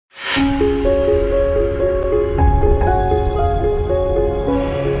Hello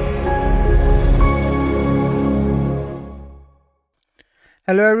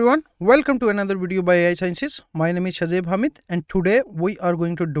everyone, welcome to another video by AiS&x. My name is Shazeb Hamid and today we are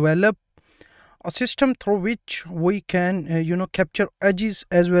going to develop a system through which we can capture edges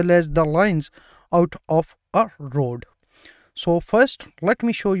as well as the lines out of a road. So first let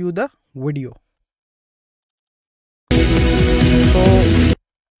me show you the video. So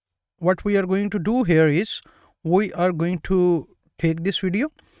what we are going to do here is we are going to take this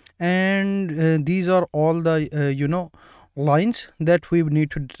video and these are all the lines that we need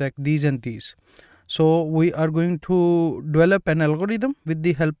to detect, these and these. So we are going to develop an algorithm with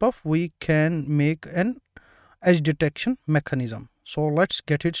the help of we can make an edge detection mechanism. So let's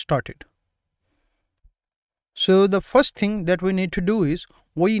get it started. So the first thing that we need to do is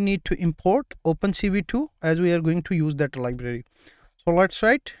we need to import OpenCV2 as we are going to use that library. So let's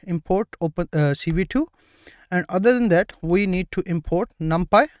write import OpenCV2 and other than that we need to import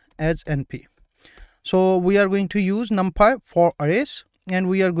numpy as np. So we are going to use numpy for arrays and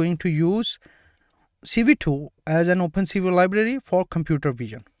we are going to use CV2 as an OpenCV library for computer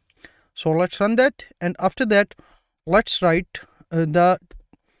vision. So let's run that and after that let's write the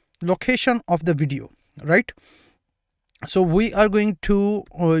location of the video, right? So we are going to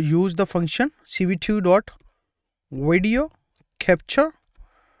use the function cv2.video capture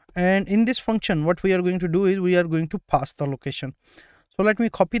and in this function what we are going to do is we are going to pass the location. So let me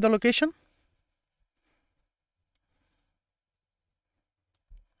copy the location.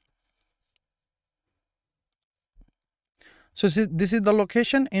 So this is the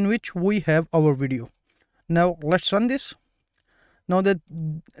location in which we have our video. Now let's run this. Now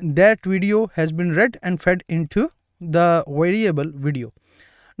that video has been read and fed into the variable video.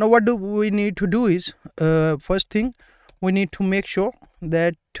 Now what do we need to do is first thing we need to make sure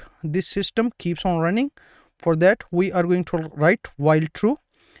that this system keeps on running. For that we are going to write while true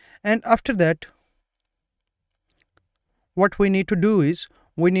and after that what we need to do is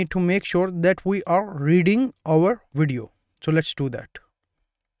we need to make sure that we are reading our video. So let's do that.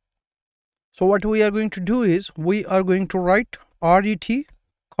 So what we are going to do is we are going to write ret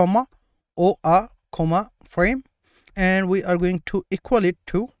comma or comma frame and we are going to equal it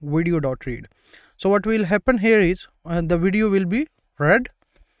to video.read. So what will happen here is the video will be read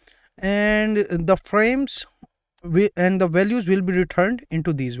and the frames and the values will be returned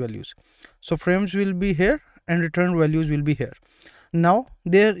into these values. So frames will be here and return values will be here. Now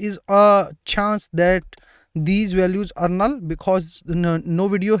there is a chance that these values are null because no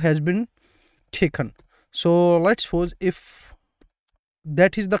video has been taken. So let's suppose if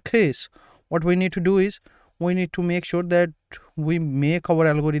that is the case, what we need to do is we need to make sure that we make our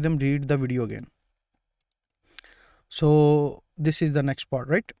algorithm read the video again. So this is the next part,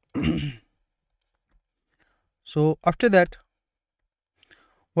 right? So after that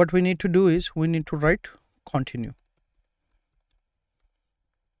what we need to do is we need to write continue.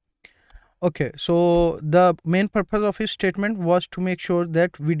 Okay, so the main purpose of his statement was to make sure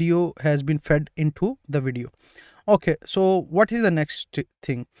that video has been fed into the video. Okay, so what is the next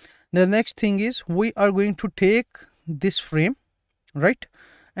thing? The next thing is we are going to take this frame, right?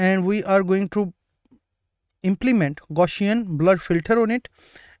 And we are going to implement Gaussian blur filter on it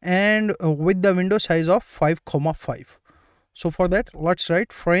and with the window size of 5,5. So for that let's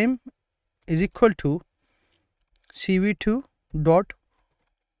write frame is equal to cv2 dot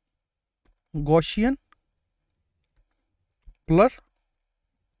Gaussian blur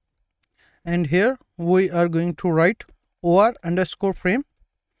and here we are going to write or underscore frame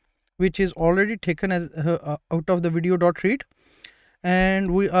which is already taken as out of the video.read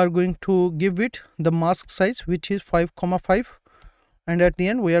and we are going to give it the mask size which is 5,5 and at the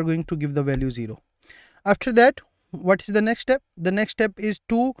end we are going to give the value 0. After that what is the next step? The next step is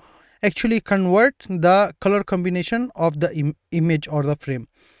to actually convert the color combination of the image or the frame.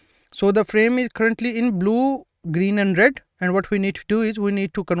 So the frame is currently in blue, green and red and what we need to do is we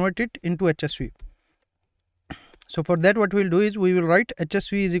need to convert it into HSV. So for that what we will do is we will write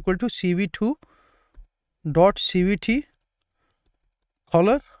HSV is equal to cv2 dot cvt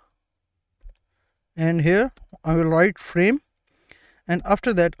color and here I will write frame and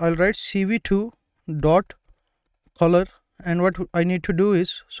after that I'll write cv2 dot color and what I need to do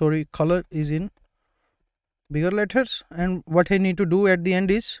is color is in bigger letters and what I need to do at the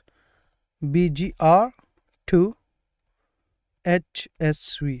end is bgr to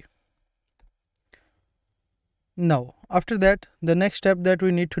HSV. Now after that the next step that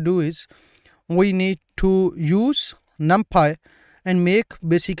we need to do is we need to use numpy and make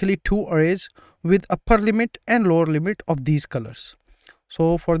basically two arrays with upper limit and lower limit of these colors.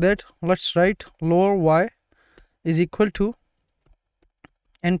 So for that, let's write lower y is equal to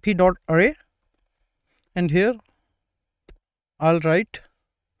np.array, and here I'll write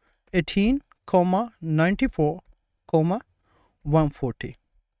 18, 94, 140.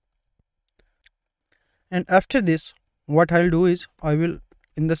 And after this, what I'll do is I will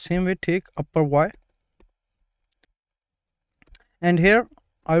in the same way take upper y, and here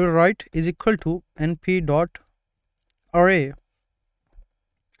I will write is equal to np.array,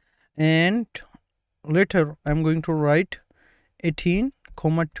 and later I'm going to write 18,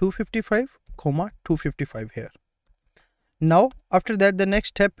 255, 255 here. Now after that, the next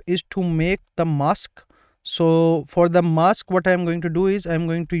step is to make the mask. So for the mask, what I am going to do is I am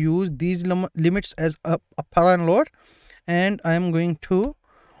going to use these limits as upper and lower, and I am going to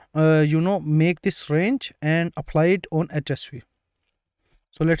make this range and apply it on HSV.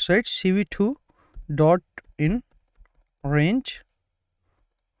 So let's write cv2 dot in range.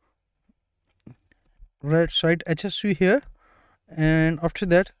 Let's write HSV here, and after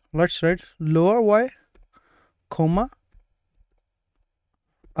that let's write lower y,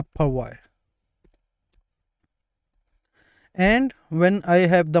 upper y. And when I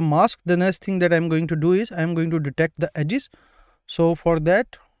have the mask, the next thing that I'm going to do is I'm going to detect the edges. So for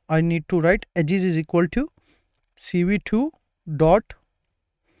that, I need to write edges is equal to cv2 dot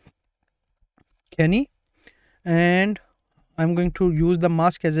kenny, and I'm going to use the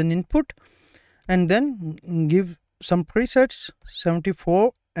mask as an input and then give some presets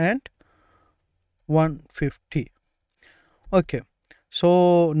 74 and 150. Okay,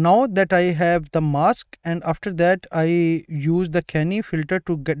 so now that I have the mask, and after that I use the Kenny filter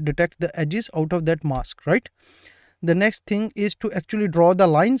to detect the edges out of that mask, right? The next thing is to actually draw the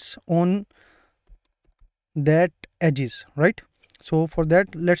lines on that edges, right? So for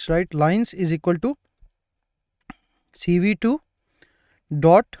that, let's write lines is equal to cv2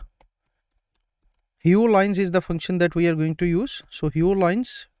 dot hue lines is the function that we are going to use. So hue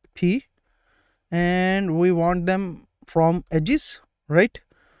lines p, and we want them from edges, right?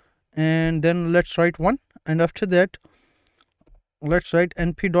 And then let's write 1, and after that let's write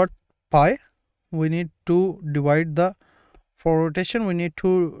np dot pi. We need to divide the, for rotation we need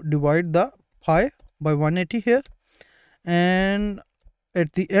to divide the pi by 180 here, and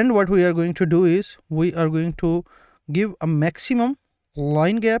at the end what we are going to do is we are going to give a maximum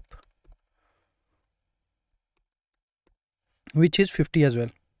line gap which is 50 as well.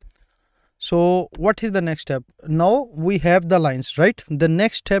 So what is the next step? Now we have the lines, right? The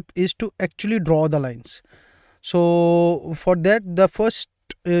next step is to actually draw the lines. So for that, the first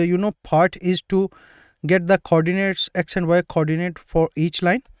part is to get the coordinates x and y coordinate for each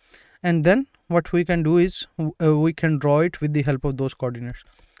line, and then what we can do is we can draw it with the help of those coordinates.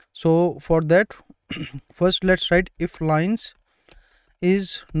 So for that, first let's write if lines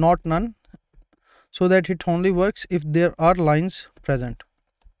is not none, so that it only works if there are lines present.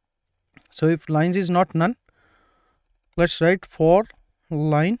 So if lines is not none, let's write for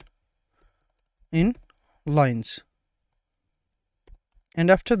line in lines,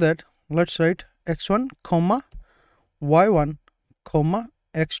 and after that let's write x1 comma y1 comma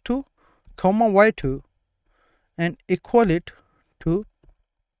x2 comma y2 and equal it to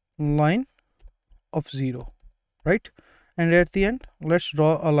line of 0, right? And at the end let's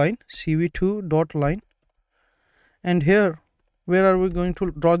draw a line cv2 dot line, and here where are we going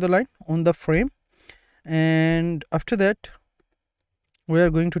to draw the line? On the frame, and after that we are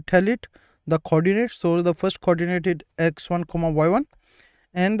going to tell it the coordinates. So the first coordinate is x1 comma y1,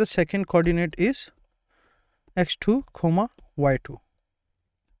 and the second coordinate is x2 comma y2.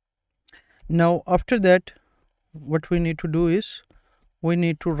 Now after that, what we need to do is we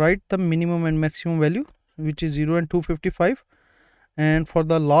need to write the minimum and maximum value, which is 0 and 255, and for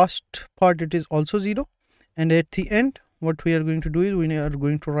the last part it is also 0, and at the end what we are going to do is we are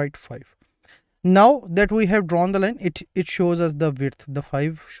going to write 5. Now that we have drawn the line, it shows us the width, the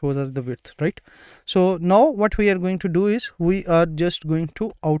 5 shows us the width, right? So now what we are going to do is we are just going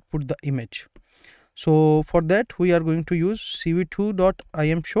to output the image. So for that we are going to use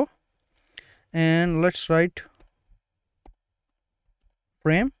cv2.imshow, and let's write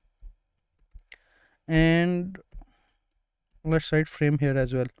frame, and let's write frame here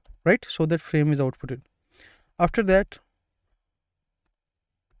as well, right? So that frame is outputted. After that,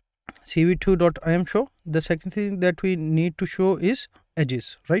 cv2.imshow, the second thing that we need to show is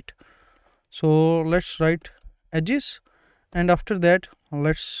edges, right? So let's write edges, and after that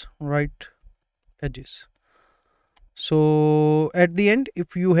let's write edges. So at the end,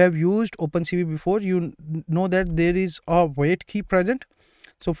 if you have used OpenCV before, you know that there is a wait key present.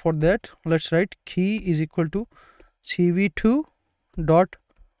 So for that let's write key is equal to cv2 dot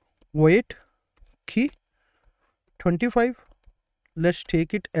weight key 25. Let's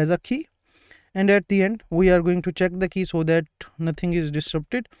take it as a key, and at the end we are going to check the key so that nothing is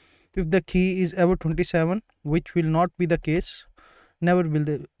disrupted. If the key is ever 27, which will not be the case, never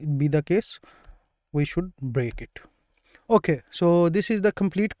will be the case, we should break it. Okay, so this is the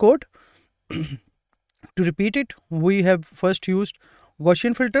complete code. To repeat it, we have first used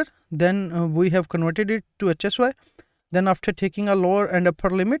Gaussian filter, then we have converted it to HSY, then after taking a lower and upper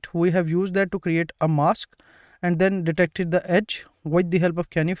limit, we have used that to create a mask, and then detected the edge with the help of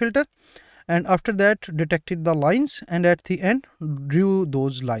Canny filter, and after that detected the lines, and at the end drew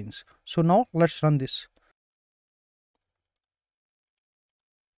those lines. So now let's run this.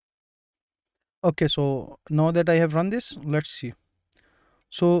 Okay, so now that I have run this, let's see.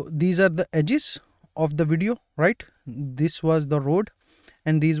 So these are the edges of the video, right? This was the road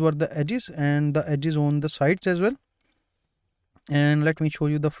and these were the edges, and the edges on the sides as well. And let me show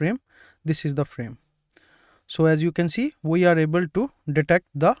you the frame. This is the frame. So as you can see, we are able to detect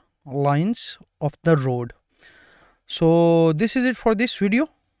the lines of the road. So this is it for this video.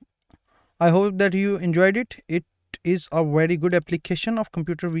 I hope that you enjoyed it. It is a very good application of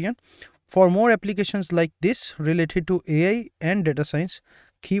computer vision. For more applications like this related to AI and data science,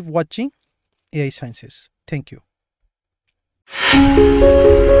 keep watching AI Sciences. Thank you.